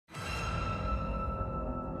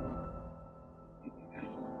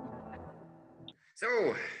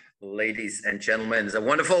So, ladies and gentlemen, it's a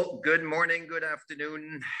wonderful good morning, good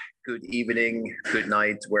afternoon, good evening, good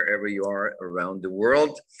night, wherever you are around the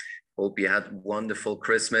world. Hope you had a wonderful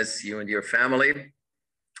Christmas, you and your family.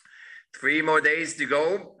 3 more days to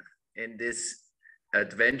go in this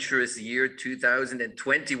adventurous year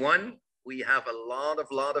 2021. We have a lot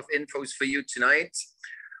of infos for you tonight,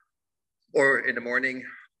 or in the morning,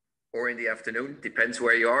 or in the afternoon, depends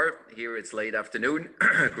where you are. Here it's late afternoon.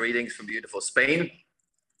 Greetings from beautiful Spain.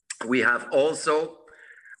 We have also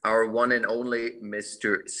our one and only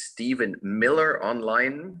Mr. Stephen Miller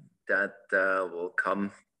online that will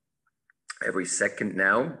come every second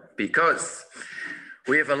now, because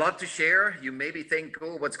we have a lot to share. You maybe think,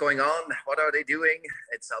 oh, what's going on? What are they doing?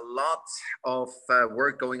 It's a lot of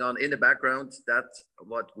work going on in the background. That's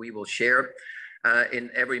what we will share in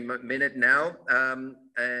every minute now,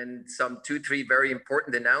 and some 2-3 very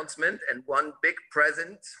important announcements and one big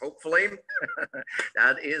present, hopefully.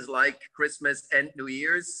 That is like Christmas and New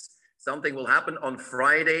Year's. Something will happen on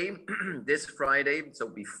Friday, this Friday, so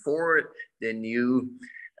before the new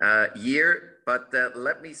year. But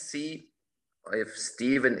let me see if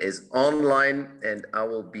Stephen is online, and I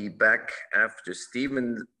will be back after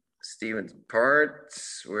Stephen's part.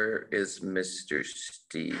 Where is Mr.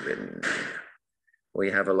 Stephen? We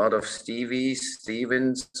have a lot of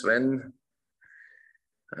Stevens, Sven.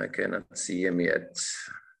 I cannot see him yet.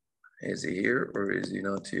 Is he here or is he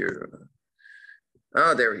not here?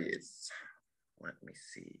 Oh, there he is. Let me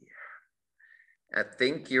see. I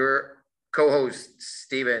think you're co-host,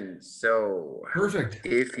 Stephen. So perfect.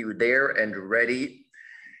 If you're there and ready,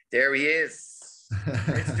 there he is.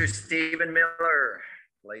 Mr. Stephen Miller,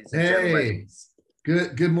 ladies and gentlemen.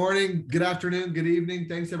 Good morning, good afternoon, good evening.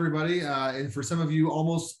 Thanks everybody. And for some of you,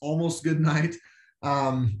 almost good night.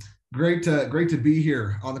 Great to be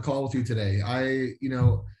here on the call with you today. I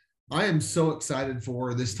am so excited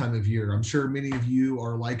for this time of year. I'm sure many of you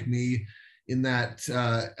are like me in that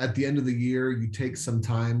at the end of the year, you take some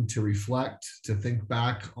time to reflect, to think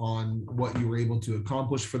back on what you were able to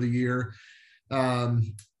accomplish for the year.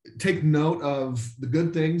 Take note of the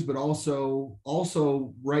good things, but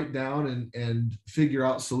also write down and figure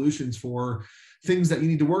out solutions for things that you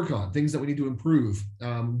need to work on, things that we need to improve.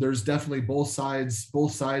 There's definitely both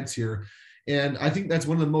sides here. And I think that's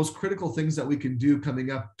one of the most critical things that we can do coming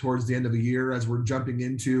up towards the end of the year, as we're jumping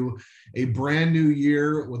into a brand new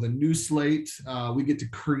year with a new slate. We get to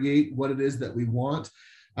create what it is that we want.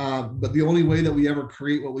 But the only way that we ever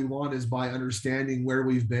create what we want is by understanding where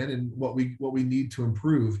we've been and what we need to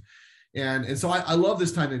improve. And so I love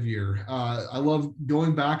this time of year. I love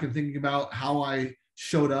going back and thinking about how I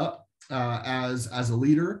showed up as a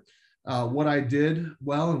leader, what I did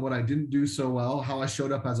well and what I didn't do so well, how I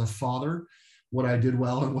showed up as a father, what I did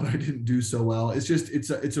well and what I didn't do so well.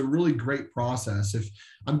 It's a really great process. If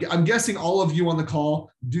I'm guessing all of you on the call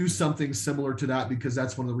do something similar to that, because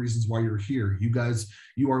that's one of the reasons why you're here. You guys,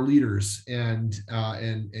 you are leaders, and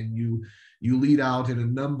you lead out in a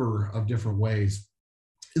number of different ways.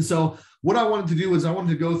 And so what I wanted to do is I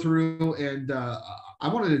wanted to go through and I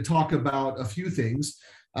wanted to talk about a few things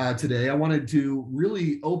today. I wanted to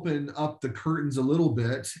really open up the curtains a little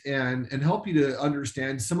bit and help you to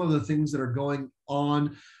understand some of the things that are going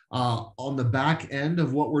on the back end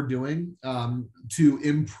of what we're doing to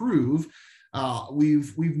improve.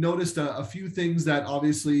 We've noticed a few things that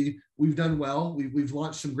obviously we've done well. We've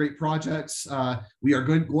launched some great projects. We are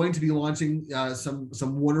going to be launching some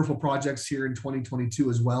wonderful projects here in 2022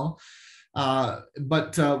 as well.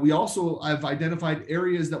 But we also have identified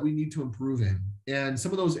areas that we need to improve in. And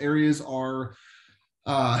some of those areas are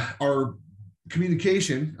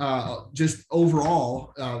communication, just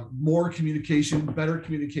overall, more communication, better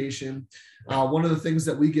communication. One of the things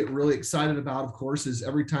that we get really excited about, of course, is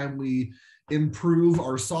every time we improve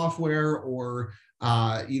our software or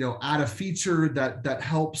add a feature that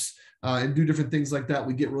helps and do different things like that,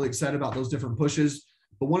 we get really excited about those different pushes.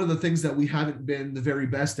 But one of the things that we haven't been the very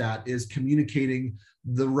best at is communicating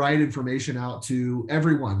the right information out to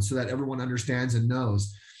everyone so that everyone understands and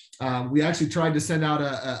knows. We actually tried to send out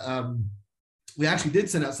we actually did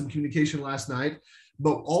send out some communication last night,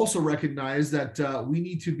 but also recognize that we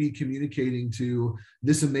need to be communicating to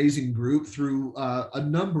this amazing group through a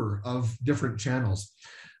number of different channels.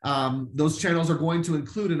 Those channels are going to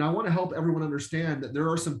include, and I want to help everyone understand that there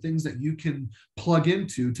are some things that you can plug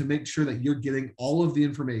into to make sure that you're getting all of the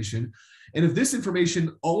information. And if this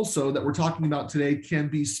information also that we're talking about today can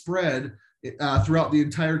be spread throughout the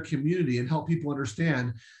entire community and help people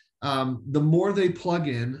understand, the more they plug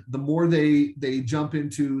in, the more they jump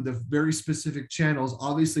into the very specific channels,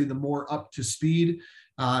 obviously the more up to speed,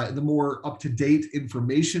 the more up to date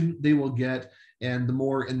information they will get. and the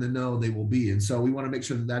more in the know they will be. And so we want to make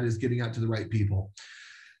sure that that is getting out to the right people.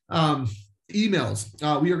 Emails.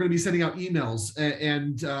 We are going to be sending out emails,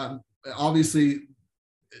 and obviously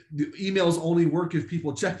the emails only work if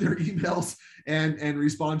people check their emails and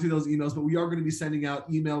respond to those emails, but we are going to be sending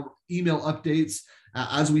out email updates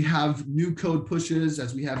as we have new code pushes,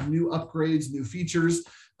 as we have new upgrades, new features.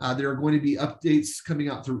 There are going to be updates coming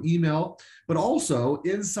out through email, but also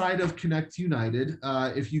inside of Connect United,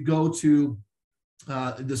 if you go to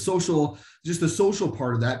the social, just the social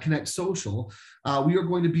part of that, Connect Social, we are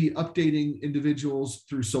going to be updating individuals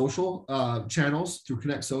through social channels, through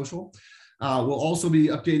Connect Social. We'll also be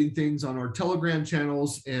updating things on our Telegram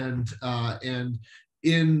channels, and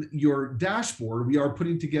in your dashboard, we are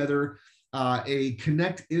putting together a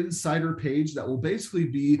Connect Insider page that will basically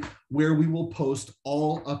be where we will post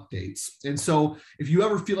all updates. And so if you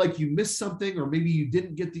ever feel like you missed something, or maybe you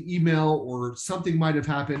didn't get the email or something might have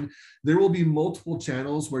happened, there will be multiple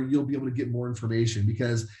channels where you'll be able to get more information,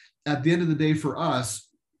 because at the end of the day, for us,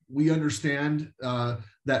 we understand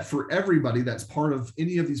that for everybody that's part of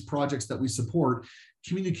any of these projects that we support,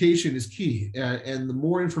 communication is key. And the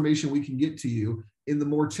more information we can get to you, in the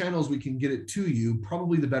more channels we can get it to you,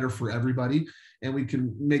 probably the better for everybody. And we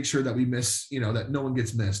can make sure that we miss, that no one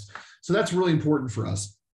gets missed. So that's really important for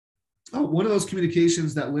us. One of those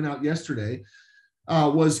communications that went out yesterday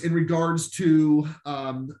was in regards to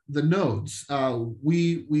the nodes.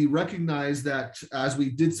 We recognize that as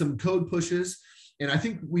we did some code pushes, and I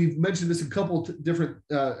think we've mentioned this in a couple different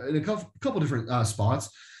spots,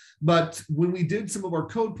 but when we did some of our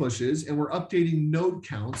code pushes and we're updating node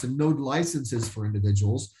counts and node licenses for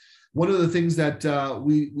individuals, one of the things that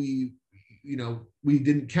we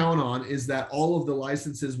didn't count on is that all of the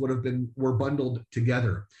licenses were bundled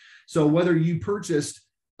together. So whether you purchased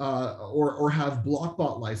or have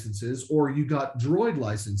Blockbot licenses, or you got Droid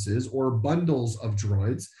licenses or bundles of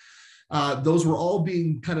droids, those were all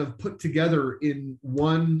being kind of put together in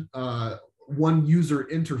one user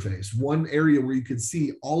interface, one area where you could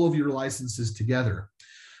see all of your licenses together.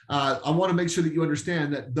 I want to make sure that you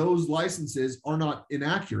understand that those licenses are not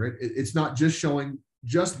inaccurate. It's not just showing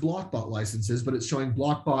just Blockbot licenses, but it's showing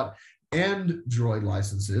Blockbot and Droid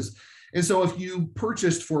licenses. And so if you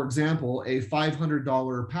purchased, for example, a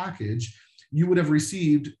 $500 package, you would have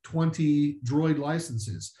received 20 Droid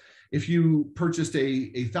licenses. If you purchased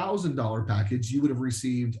a $1,000 package, you would have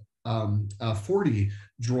received 40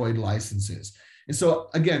 Droid licenses. And so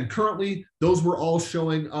again, currently, those were all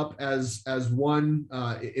showing up as one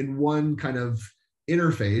in one kind of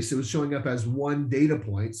interface. It was showing up as one data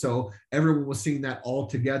point. So everyone was seeing that all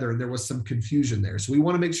together, and there was some confusion there. So we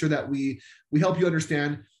want to make sure that we help you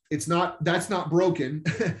understand that's not broken,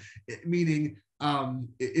 meaning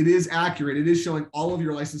it is accurate. It is showing all of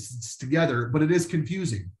your licenses together, but it is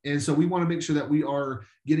confusing. And so we want to make sure that we are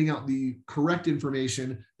getting out the correct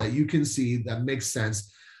information that you can see that makes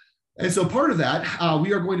sense. And so part of that,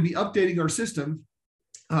 we are going to be updating our system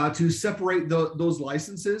to separate those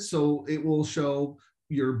licenses. So it will show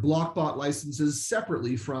your Blockbot licenses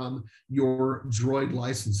separately from your Droid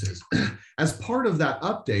licenses. As part of that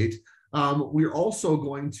update, we're also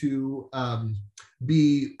going to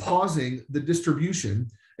be pausing the distribution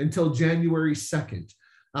until January 2nd.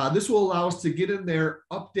 This will allow us to get in there,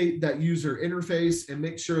 update that user interface, and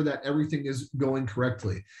make sure that everything is going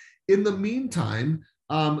correctly. In the meantime,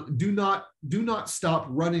 do not stop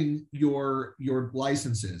running your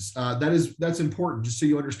licenses. That's important, just so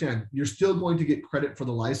you understand. You're still going to get credit for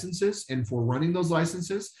the licenses and for running those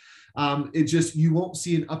licenses. You won't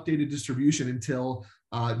see an updated distribution until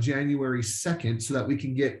January 2nd, so that we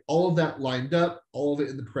can get all of that lined up, all of it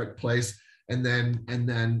in the correct place, and then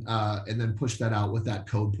push that out with that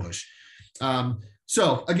code push.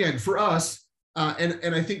 So again, for us,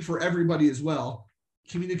 and I think for everybody as well,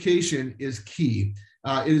 communication is key.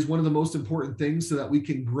 It is one of the most important things so that we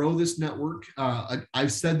can grow this network.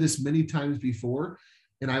 I've said this many times before,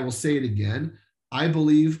 and I will say it again. I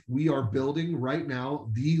believe we are building right now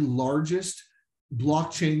the largest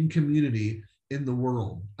blockchain community in the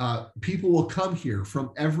world. People will come here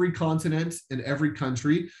from every continent and every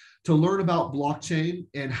country to learn about blockchain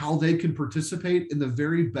and how they can participate in the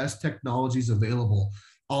very best technologies available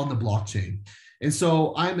on the blockchain. And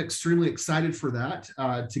so I'm extremely excited for that,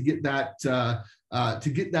 to get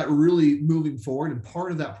that really moving forward. And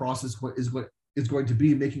part of that process is going to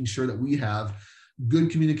be making sure that we have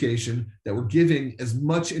good communication, that we're giving as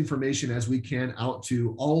much information as we can out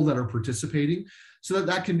to all that are participating, so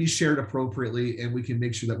that can be shared appropriately, and we can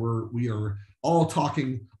make sure that we are all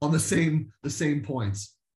talking on the same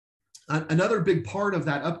points. Another big part of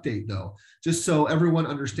that update, though, just so everyone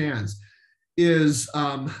understands, is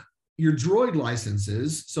your droid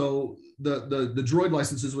licenses, so the droid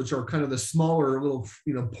licenses, which are kind of the smaller little,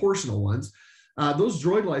 portional ones, those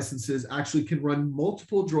droid licenses actually can run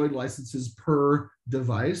multiple droid licenses per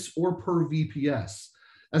device or per VPS.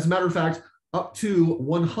 As a matter of fact, up to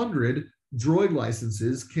 100 droid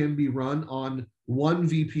licenses can be run on one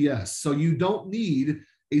VPS. So you don't need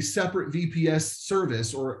a separate VPS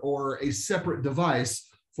service or a separate device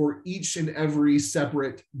for each and every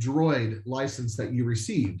separate droid license that you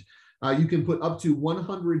received. You can put up to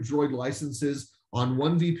 100 droid licenses on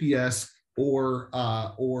one VPS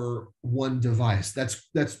or one device.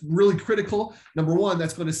 That's really critical. Number one,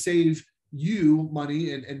 that's going to save you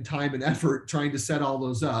money and time and effort trying to set all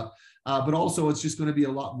those up. But also it's just going to be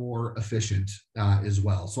a lot more efficient as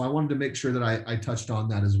well. So I wanted to make sure that I touched on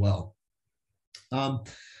that as well. A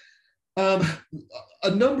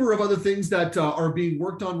number of other things that are being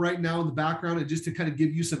worked on right now in the background, and just to kind of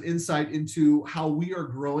give you some insight into how we are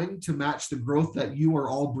growing to match the growth that you are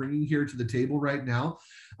all bringing here to the table right now.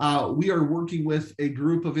 We are working with a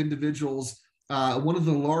group of individuals, one of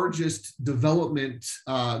the largest development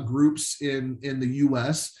groups in the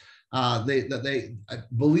US. I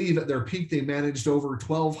believe at their peak, they managed over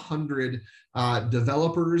 1,200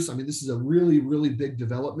 developers. I mean, this is a really, really big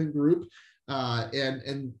development group.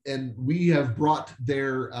 And we have brought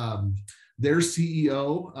their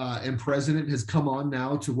CEO and president has come on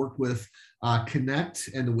now to work with Connect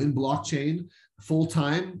and the Wind blockchain full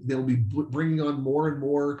time. They'll be bringing on more and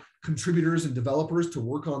more contributors and developers to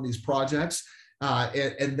work on these projects.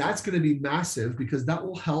 And that's going to be massive, because that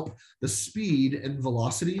will help the speed and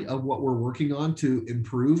velocity of what we're working on to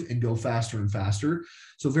improve and go faster and faster.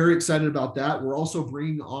 So very excited about that. We're also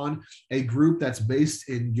bringing on a group that's based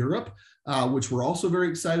in Europe, which we're also very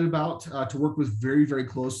excited about to work with very, very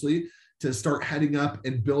closely to start heading up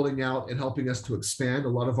and building out and helping us to expand a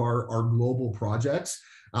lot of our global projects.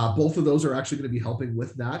 Both of those are actually going to be helping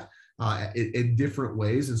with that. In different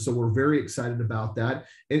ways. And so we're very excited about that.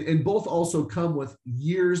 And both also come with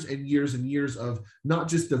years and years and years of not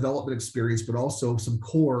just development experience, but also some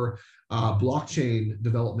core blockchain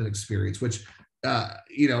development experience, which,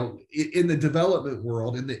 in the development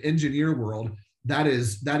world, in the engineer world, that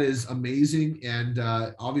is amazing. And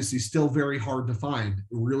obviously still very hard to find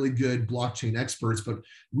really good blockchain experts, but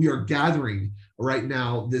we are gathering right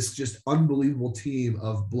now this just unbelievable team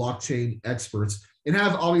of blockchain experts, and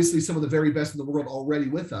have obviously some of the very best in the world already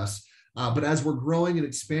with us. But as we're growing and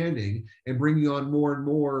expanding and bringing on more and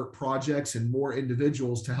more projects and more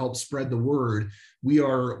individuals to help spread the word, we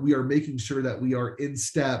are making sure that we are in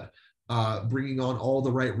step, bringing on all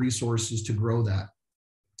the right resources to grow that.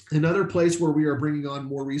 Another place where we are bringing on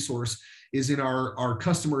more resource is in our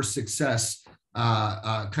customer success,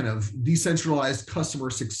 kind of decentralized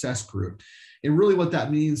customer success group. And really what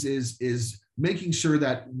that means is making sure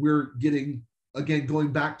that we're getting, again,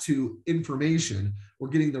 going back to information, we're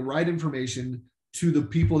getting the right information to the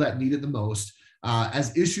people that need it the most.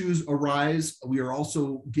 As issues arise, we are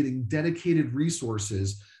also getting dedicated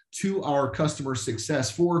resources to our customer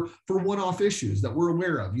success for one-off issues that we're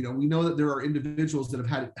aware of. We know that there are individuals that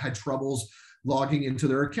have had troubles logging into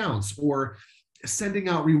their accounts or sending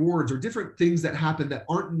out rewards, or different things that happen that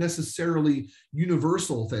aren't necessarily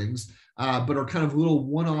universal things, but are kind of little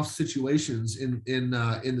one-off situations in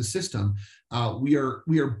the system. We are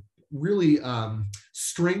really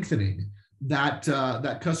strengthening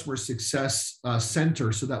that customer success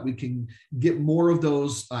center so that we can get more of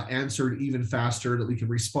those answered even faster, that we can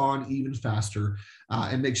respond even faster,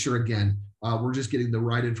 and make sure, again, we're just getting the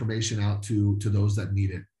right information out to those that need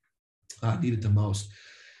it the most.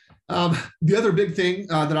 The other big thing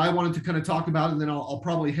that I wanted to kind of talk about, and then I'll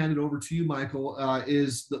probably hand it over to you, Michael,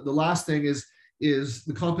 is the last thing is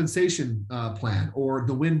the compensation plan, or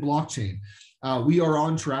the Wind blockchain. We are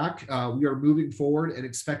on track. We are moving forward and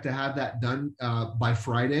expect to have that done by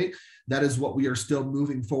Friday. That is what we are still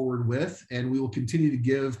moving forward with, and we will continue to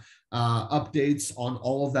give updates on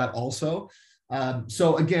all of that also.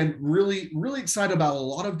 So again, really, really excited about a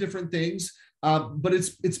lot of different things, but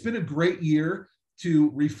it's been a great year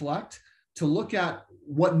to reflect, to look at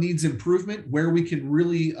what needs improvement, where we can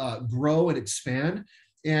really grow and expand,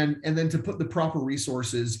 and then to put the proper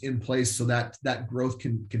resources in place so that that growth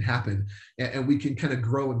can happen, and we can kind of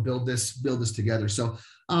grow and build this together. So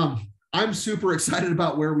I'm super excited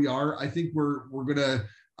about where we are. I think we're gonna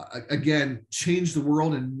again change the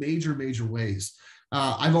world in major ways.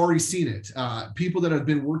 I've already seen it. People that have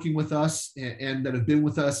been working with us and that have been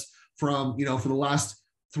with us from for the last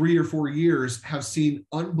 3 or 4 years have seen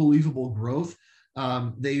unbelievable growth.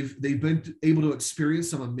 They've been able to experience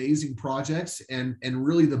some amazing projects and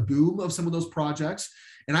really the boom of some of those projects.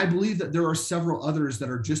 And I believe that there are several others that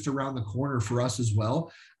are just around the corner for us as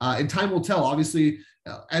well. And time will tell, obviously,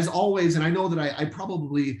 as always. And I know that I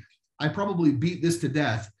probably beat this to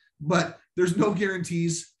death, but there's no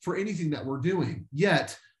guarantees for anything that we're doing.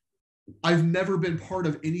 Yet, I've never been part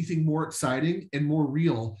of anything more exciting and more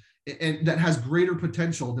real and that has greater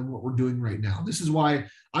potential than what we're doing right now. This is why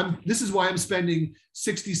I'm spending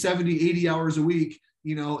 60, 70, 80 hours a week,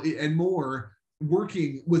 and more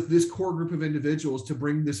working with this core group of individuals to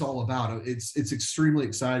bring this all about. It's extremely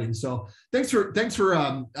exciting. So thanks for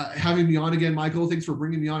having me on again, Michael. Thanks for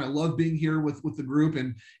bringing me on. I love being here with the group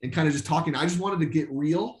and kind of just talking. I just wanted to get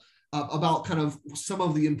real about kind of some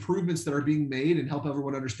of the improvements that are being made and help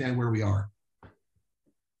everyone understand where we are.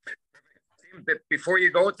 Before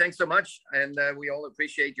you go, thanks so much. And we all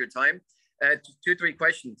appreciate your time. 2-3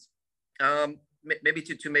 questions. Maybe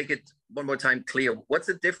to make it one more time clear, what's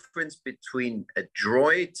the difference between a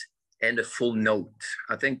droid and a full node?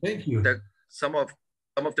 I think that some of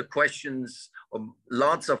the questions, or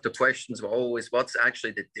lots of the questions were always, what's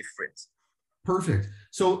actually the difference? Perfect.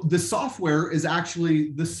 So the software is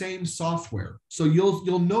actually the same software. So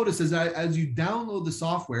you'll notice as you download the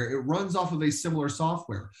software, it runs off of a similar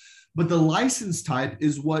software. But the license type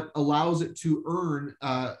is what allows it to earn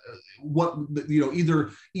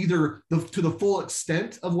either to the full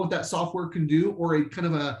extent of what that software can do, or a kind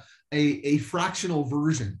of a fractional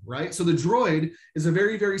version, right? So the droid is a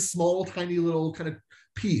very, very small, tiny little kind of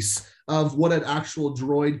piece of what an actual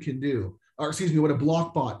droid can do, or excuse me, what a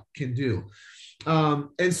blockbot can do.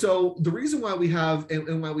 And so the reason why we have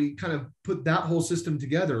and why we kind of put that whole system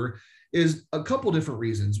together is a couple different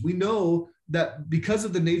reasons. We know that because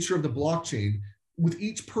of the nature of the blockchain, with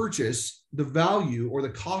each purchase, the value or the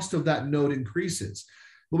cost of that node increases.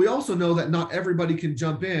 But we also know that not everybody can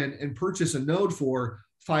jump in and purchase a node for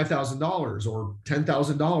 $5,000 or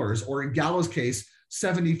 $10,000, or in Gala's case,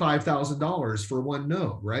 $75,000 for one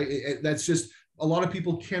node, right? That's just, a lot of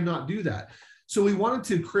people cannot do that. So we wanted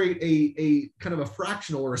to create a kind of a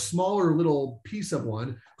fractional or a smaller little piece of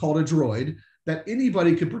one called a droid that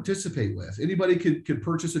anybody could participate with. Anybody could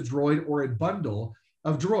purchase a droid or a bundle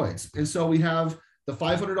of droids. And so we have the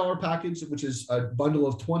 $500 package, which is a bundle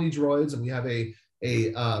of 20 droids, and we have a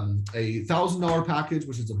 $1,000 package,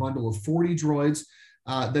 which is a bundle of 40 droids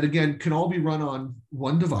that again can all be run on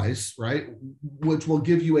one device, right? Which will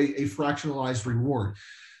give you a fractionalized reward.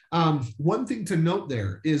 One thing to note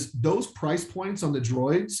there is those price points on the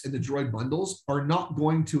droids and the droid bundles are not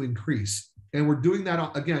going to increase. And we're doing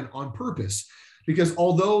that, again, on purpose, because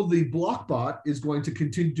although the blockbot is going to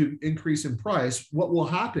continue to increase in price, what will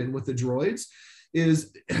happen with the droids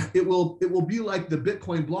is it will be like the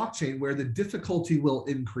Bitcoin blockchain, where the difficulty will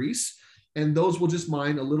increase, and those will just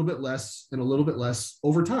mine a little bit less and a little bit less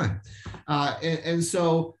over time.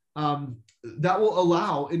 So that will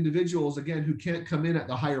allow individuals, again, who can't come in at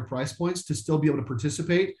the higher price points to still be able to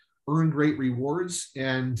participate, earn great rewards,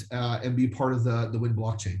 and be part of the Win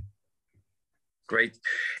blockchain. Great.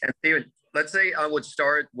 And Steven, let's say I would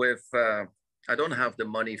start with, I don't have the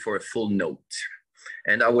money for a full node,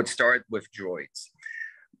 and I would start with droids.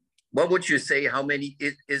 What would you say, how many,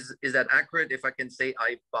 is that accurate? If I can say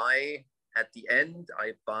I buy at the end,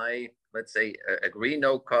 let's say a green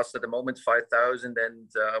node costs at the moment 5,000, and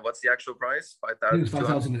what's the actual price?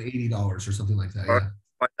 $5,080 or something like that.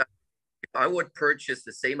 Yeah. If I would purchase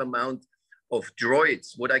the same amount of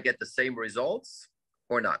droids, would I get the same results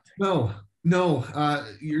or not? No,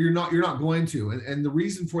 you're not going to. And the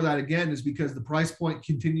reason for that, again, is because the price point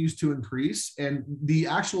continues to increase, and the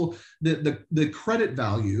actual the credit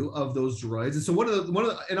value of those droids. And so I'm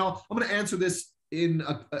going to answer this in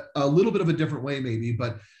a little bit of a different way, maybe,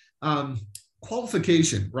 but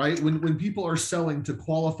qualification, right? When people are selling to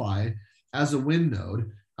qualify as a Win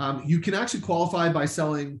node, you can actually qualify by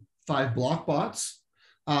selling 5 block bots,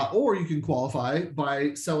 or you can qualify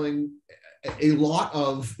by selling a lot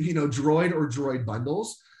of droid or droid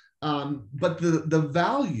bundles, but the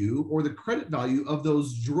value or the credit value of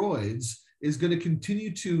those droids is going to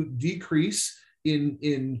continue to decrease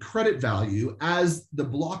in credit value as the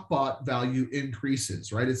block bot value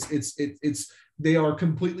increases, right? They are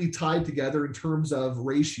completely tied together in terms of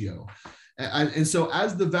ratio, and so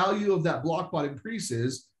as the value of that block bot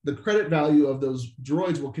increases, the credit value of those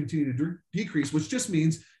droids will continue to decrease, which just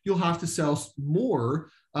means you'll have to sell more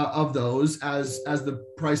of those as the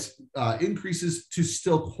price increases to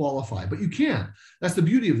still qualify. But you can. That's the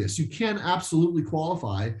beauty of this. You can absolutely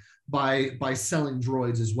qualify by selling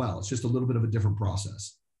droids as well. It's just a little bit of a different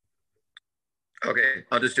process. Okay,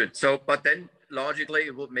 understood. So, but then logically,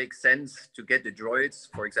 it would make sense to get the droids,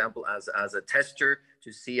 for example, as a tester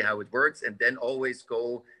to see how it works, and then always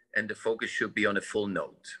go, and the focus should be on a full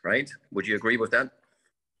note, right? Would you agree with that?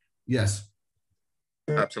 Yes.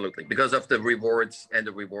 Absolutely, because of the rewards, and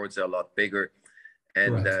the rewards are a lot bigger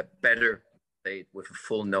and better played with a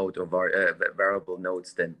full note of our variable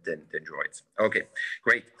notes than droids. Okay,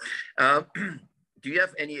 great. Do you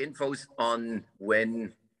have any infos on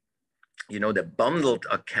when, you know, the bundled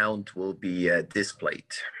account will be displayed?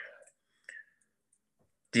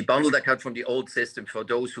 The bundled account from the old system, for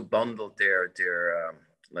those who bundled their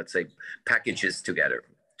let's say, packages together.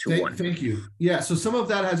 Thank you. Yeah, so some of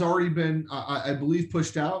that has already been, I believe,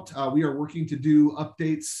 pushed out. We are working to do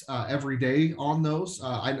updates every day on those.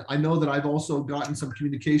 I know that I've also gotten some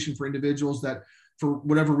communication for individuals that, for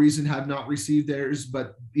whatever reason, have not received theirs.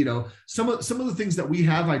 But you know, some of the things that we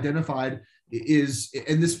have identified is,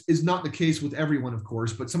 and this is not the case with everyone, of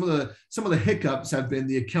course, but some of the hiccups have been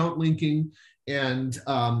the account linking and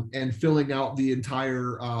filling out the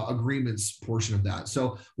entire agreements portion of that.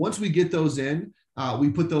 So once we get those in,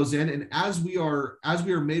 we put those in, and as we are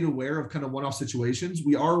made aware of kind of one-off situations,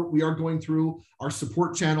 we are going through our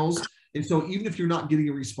support channels. And so even if you're not getting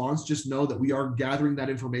a response, just know that we are gathering that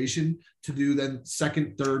information to do then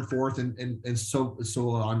second, third, fourth, and so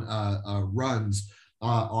on runs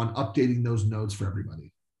on updating those nodes for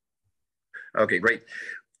everybody. Okay, great.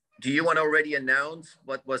 Do you want to already announce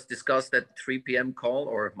what was discussed at 3 p.m. call,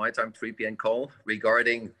 or my time 3 p.m. call,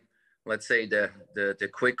 regarding, let's say, the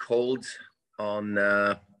quick hold on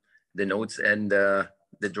the nodes and the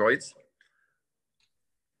droids?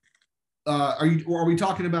 Are we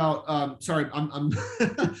talking about? Sorry, I'm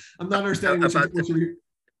I'm not understanding what you're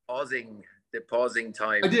the pausing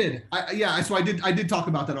time. I did. So I did talk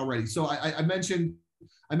about that already. So I mentioned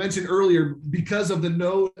earlier, because of the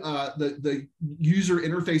node, the user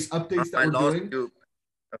interface updates that we're doing. You.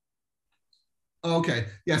 Okay.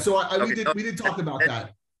 Yeah. So we did talk about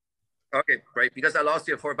that. Okay, great. Because I lost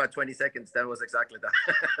you for about 20 seconds. That was exactly that.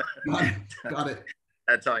 Got it.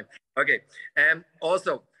 That time. Okay. And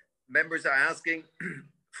also, members are asking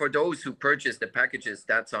for those who purchased the packages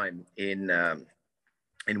that time in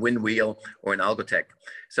Windwheel or in Algotech.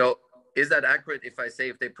 So is that accurate if I say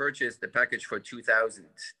if they purchase the package for 2,000,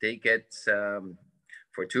 they get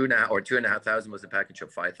for 2,500 or 2,500 was a package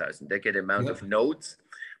of 5,000. They get amount of nodes.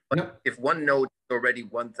 But if one node is already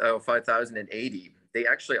 5,080, they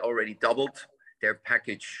actually already doubled their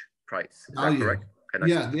package price. Is that correct?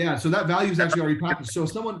 Yeah. So that value is actually already packaged. So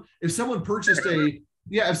if someone purchased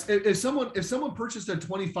if someone purchased a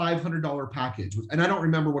 $2,500 package, and I don't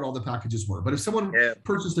remember what all the packages were, but if someone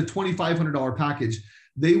purchased a $2,500 package,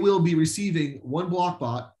 they will be receiving one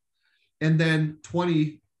blockbot and then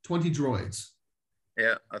 20 droids.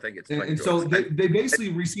 Yeah, I think it's 20 and droids. So they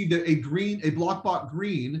basically received a blockbot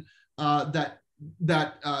green that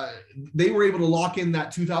they were able to lock in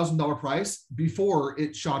that $2,000 price before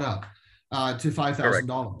it shot up to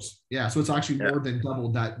 $5,000. Yeah, so it's actually more than double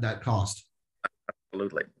that cost.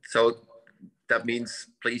 Absolutely. So that means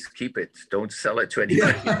please keep it. Don't sell it to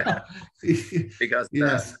anybody because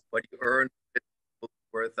what you earn is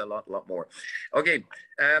worth a lot more. Okay.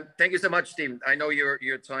 Thank you so much, team. I know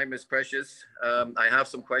your time is precious. I have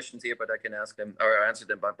some questions here, but I can ask them or answer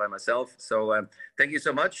them by myself. So thank you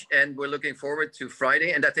so much. And we're looking forward to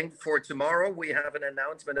Friday. And I think for tomorrow, we have an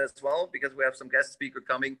announcement as well, because we have some guest speaker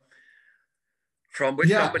coming from which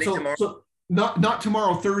company tomorrow? So not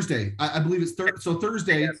tomorrow, Thursday. I believe it's Thursday. So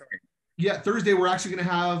Thursday, Thursday, we're actually going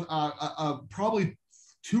to have probably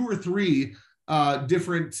 2 or 3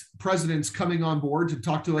 different presidents coming on board to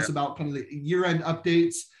talk to us about kind of the year-end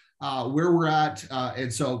updates, where we're at.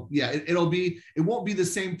 And so, it won't be the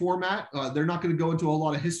same format. They're not going to go into a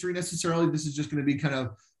lot of history necessarily. This is just going to be kind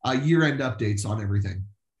of year-end updates on everything.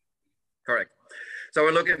 Correct. So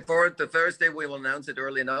we're looking forward to Thursday. We will announce it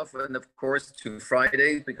early enough. And of course, to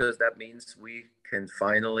Friday, because that means we can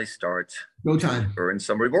finally start to earn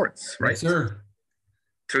some rewards, right? Yes, sir.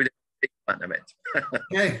 Through the pandemic.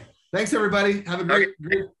 Okay. Thanks, everybody. Have a great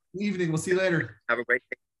evening. We'll see you later. Have a great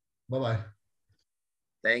day. Bye-bye.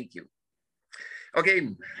 Thank you. Okay,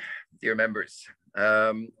 dear members,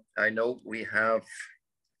 I know we have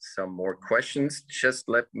some more questions. Just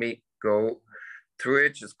let me go through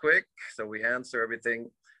it just quick so we answer everything.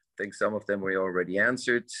 I think some of them we already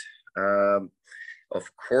answered.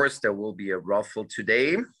 Of course, there will be a raffle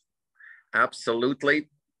today. Absolutely.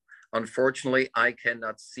 Unfortunately, I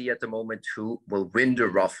cannot see at the moment who will win the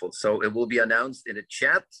raffle. So it will be announced in the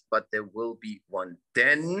chat, but there will be one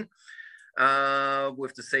then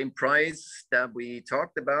with the same price that we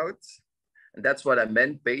talked about. And that's what I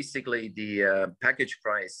meant. Basically, the package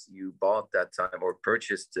price you bought that time or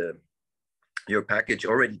purchased your package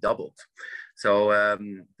already doubled. So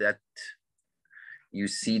that you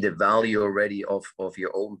see the value already of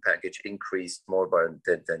your own package increased more than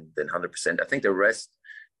 100%. I think the rest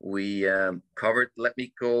we covered. Let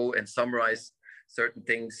me go and summarize certain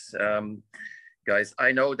things. Guys,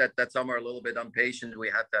 I know that some are a little bit impatient. We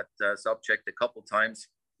had that subject a couple times,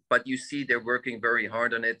 but you see they're working very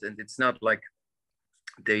hard on it, and it's not like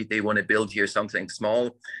they want to build here something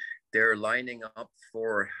small. They're lining up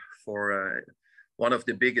for one of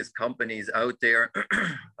the biggest companies out there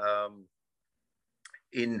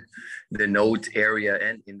in the node area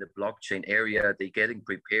and in the blockchain area. They're getting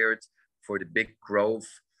prepared for the big growth.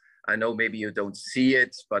 I know maybe you don't see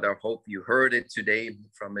it, but I hope you heard it today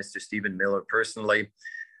from Mr. Stephen Miller personally.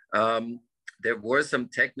 There were some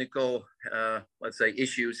technical, let's say,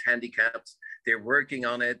 issues, handicaps. They're working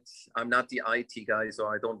on it. I'm not the IT guy, so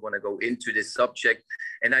I don't want to go into this subject.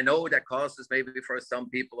 And I know that causes maybe for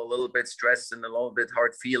some people a little bit stress and a little bit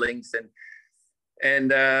hard feelings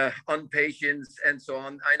and impatience and so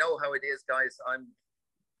on. I know how it is, guys. I'm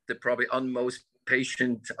the probably unmost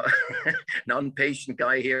patient, non-patient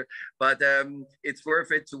guy here, but it's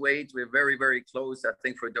worth it to wait. We're very, very close. I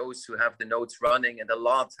think for those who have the nodes running, and a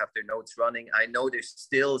lot have their nodes running, I know there's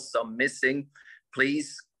still some missing.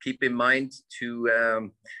 Please keep in mind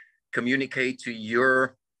to communicate to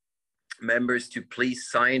your members to please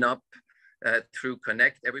sign up through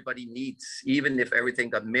Connect. Everybody needs, even if everything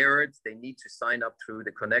got mirrored, they need to sign up through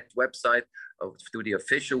the Connect website or through the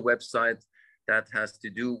official website. That has to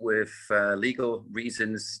do with legal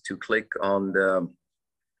reasons to click on the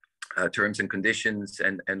terms and conditions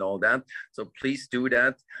and all that. So please do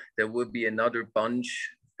that. There will be another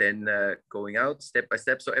bunch then going out step by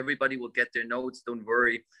step. So everybody will get their notes. Don't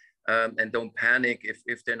worry. And don't panic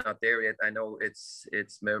if they're not there yet. I know it's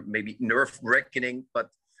maybe nerve-wracking, but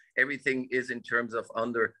everything is in terms of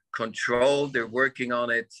under control. They're working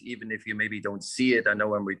on it, even if you maybe don't see it. I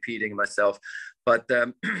know I'm repeating myself, but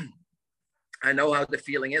I know how the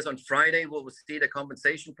feeling is. On Friday, we'll see the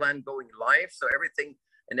compensation plan going live. So everything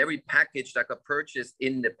and every package that got purchased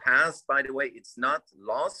in the past, by the way, it's not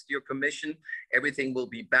lost, your commission. Everything will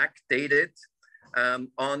be backdated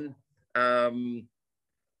on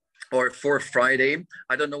or for Friday.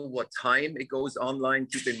 I don't know what time it goes online.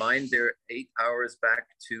 Keep in mind, they're 8 hours back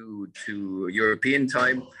to European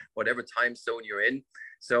time, whatever time zone you're in.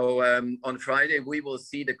 So on Friday, we will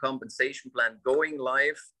see the compensation plan going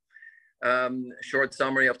live. Short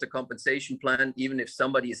summary of the compensation plan. Even if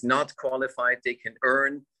somebody is not qualified, they can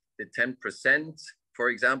earn the 10%. For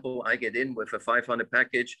example, I get in with a 500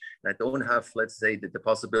 package and I don't have, let's say, the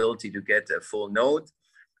possibility to get a full node.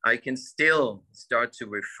 I can still start to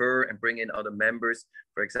refer and bring in other members.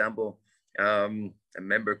 For example, a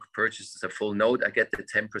member purchases a full node, I get the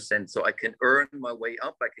 10%. So I can earn my way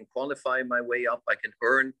up, I can qualify my way up, I can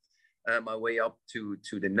earn my way up to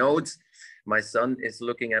the nodes. My son is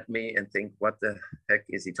looking at me and think, what the heck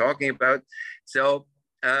is he talking about? So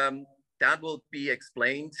that will be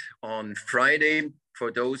explained on Friday. For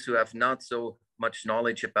those who have not so much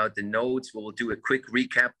knowledge about the nodes, we'll do a quick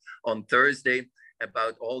recap on Thursday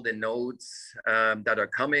about all the nodes that are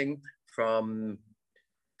coming from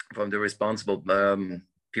the responsible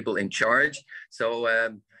people in charge. So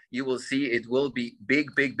you will see it will be big.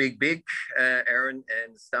 Aaron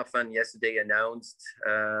and Stefan yesterday announced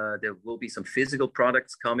there will be some physical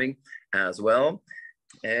products coming as well.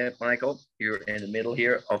 Michael, you're in the middle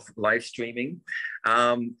here of live streaming.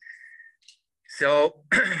 So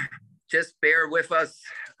just bear with us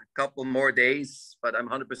a couple more days, but I'm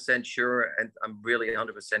 100% sure, and I'm really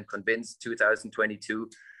 100% convinced 2022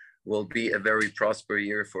 will be a very prosperous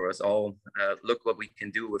year for us all. Look what we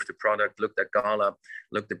can do with the product. Look at Gala.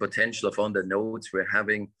 Look the potential of on the nodes we're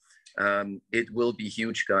having. It will be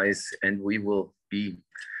huge, guys, and we will be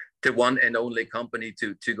the one and only company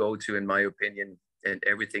to go to, in my opinion. And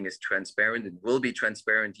everything is transparent. It will be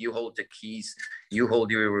transparent. You hold the keys. You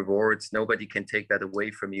hold your rewards. Nobody can take that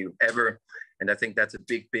away from you ever. And I think that's a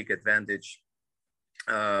big advantage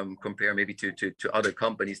compared maybe to other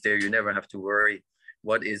companies. There, you never have to worry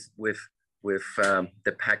what is with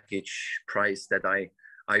the package price that I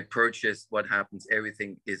purchased, what happens,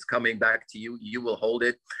 everything is coming back to you. You will hold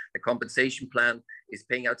it. The compensation plan is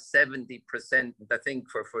paying out 70%. And I think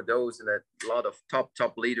for those and a lot of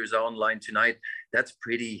top leaders online tonight, that's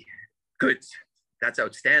pretty good. That's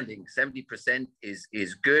outstanding. 70%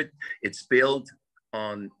 is good. It's built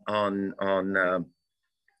on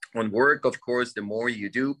work, of course, the more you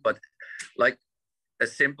do, but like a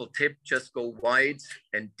simple tip, just go wide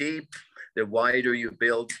and deep. The wider you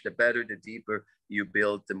build, the better, the deeper you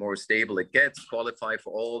build, the more stable it gets. Qualify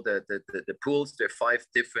for all the pools. There are 5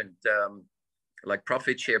 different like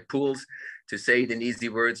profit share pools. To say it in easy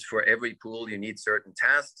words, for every pool, you need certain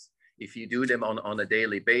tasks. If you do them on a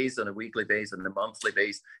daily base, on a weekly base, on a monthly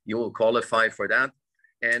base, you will qualify for that.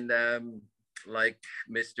 And like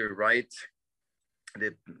Mr. Wright,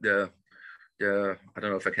 the I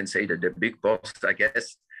don't know if I can say that, the big boss, I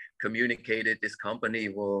guess, communicated, this company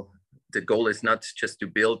the goal is not just to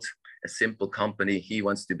build a simple company. He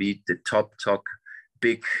wants to be the top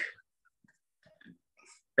big,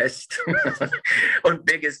 best or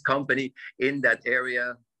biggest company in that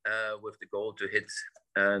area, with the goal to hit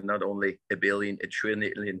not only $1 billion, $1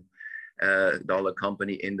 trillion dollar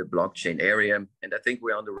company in the blockchain area. And I think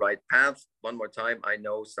we're on the right path. One more time, I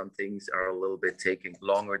know some things are a little bit taking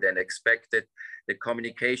longer than expected. The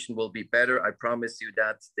communication will be better. I promise you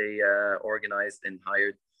that. They organized and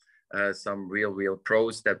hired some real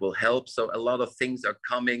pros that will help. So a lot of things are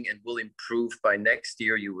coming and will improve by next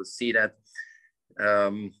year. You will see that.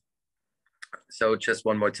 So just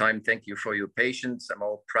one more time, thank you for your patience. I'm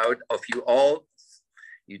all proud of you all.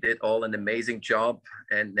 You did all an amazing job,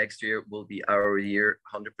 and next year will be our year,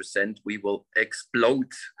 100%. We will explode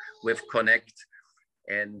with Connect.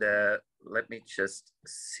 And let me just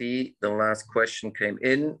see, the last question came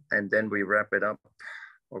in, and then we wrap it up,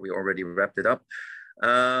 or we already wrapped it up,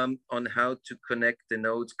 on how to connect the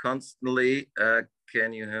nodes constantly.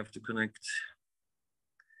 Can you have to connect?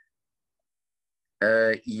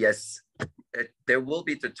 Yes, there will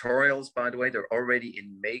be tutorials, by the way. They're already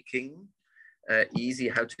in making. Easy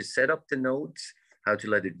how to set up the nodes, how to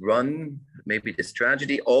let it run, maybe the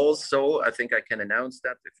strategy. Also, I think I can announce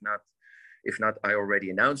that. If not, I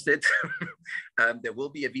already announced it. There will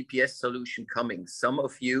be a VPS solution coming. Some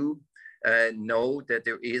of you know that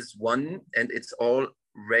there is one, and it's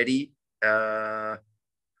already there,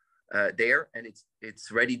 and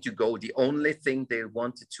it's ready to go. The only thing they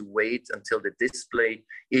wanted to wait until the display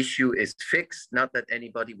issue is fixed. Not that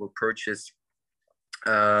anybody will purchase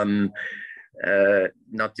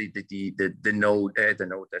not the node, I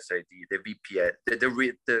say the VPS,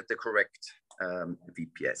 the correct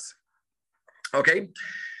VPS. Okay,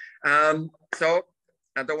 so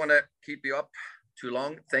I don't want to keep you up too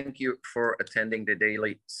long. Thank you for attending the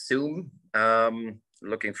daily Zoom.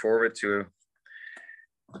 Looking forward to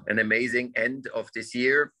an amazing end of this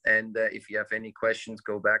year. And if you have any questions,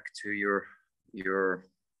 go back to your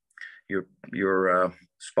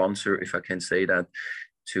sponsor, if I can say that,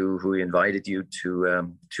 to who invited you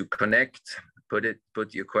to connect. Put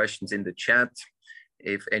your questions in the chat.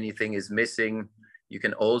 If anything is missing, you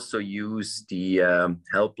can also use the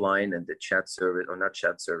helpline and the chat service, or not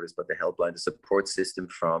chat service, but the helpline, the support system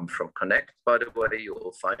from Connect. By the way, you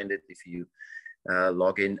will find it if you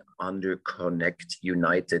log in under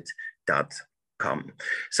connectunited.com.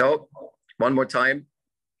 So one more time,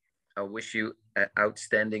 I wish you an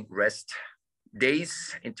outstanding rest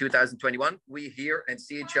days in 2021. We hear and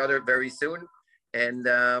see each other very soon, and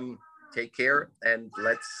take care, and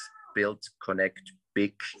let's build Connect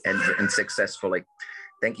big and successfully.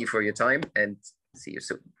 Thank you for your time, and see you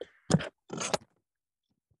soon.